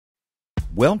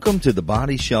Welcome to the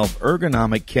Body Shelf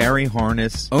Ergonomic Carry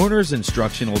Harness Owner's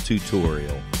Instructional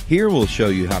Tutorial. Here we'll show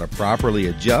you how to properly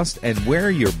adjust and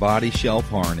wear your body shelf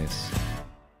harness.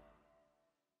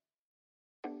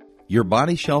 Your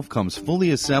body shelf comes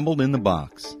fully assembled in the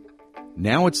box.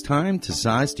 Now it's time to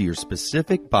size to your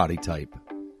specific body type.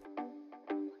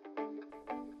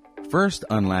 First,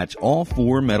 unlatch all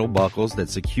 4 metal buckles that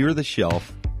secure the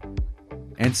shelf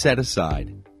and set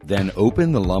aside. Then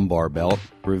open the lumbar belt,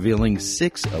 revealing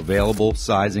 6 available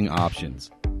sizing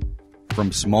options,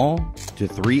 from small to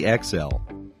 3XL.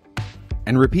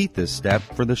 And repeat this step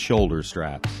for the shoulder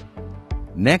straps.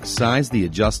 Next, size the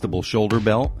adjustable shoulder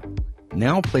belt.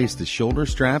 Now place the shoulder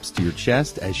straps to your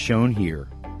chest as shown here.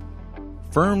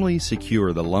 Firmly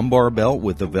secure the lumbar belt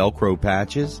with the Velcro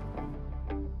patches.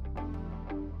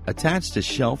 Attach the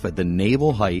shelf at the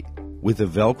navel height with the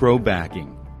Velcro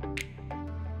backing.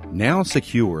 Now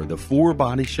secure the 4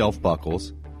 body shelf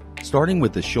buckles, starting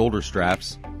with the shoulder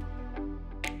straps.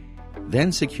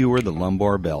 Then secure the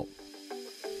lumbar belt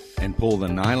and pull the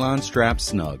nylon strap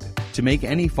snug to make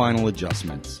any final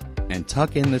adjustments, and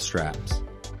tuck in the straps.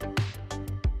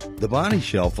 The body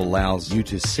shelf allows you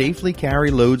to safely carry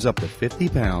loads up to 50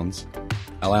 pounds,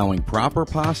 allowing proper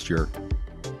posture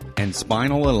and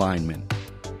spinal alignment,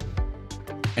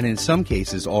 and in some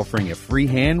cases offering a free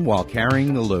hand while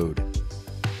carrying the load.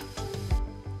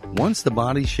 Once the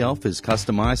body shelf is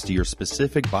customized to your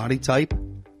specific body type,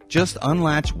 just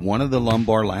unlatch one of the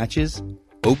lumbar latches,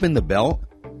 open the belt,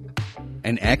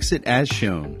 and exit as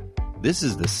shown. This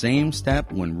is the same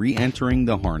step when re-entering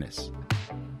the harness.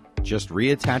 Just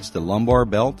reattach the lumbar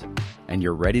belt and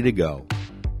you're ready to go.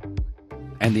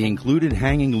 And the included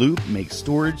hanging loop makes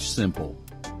storage simple.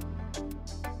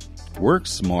 Work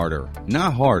smarter,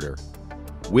 not harder,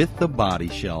 with the body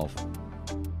shelf.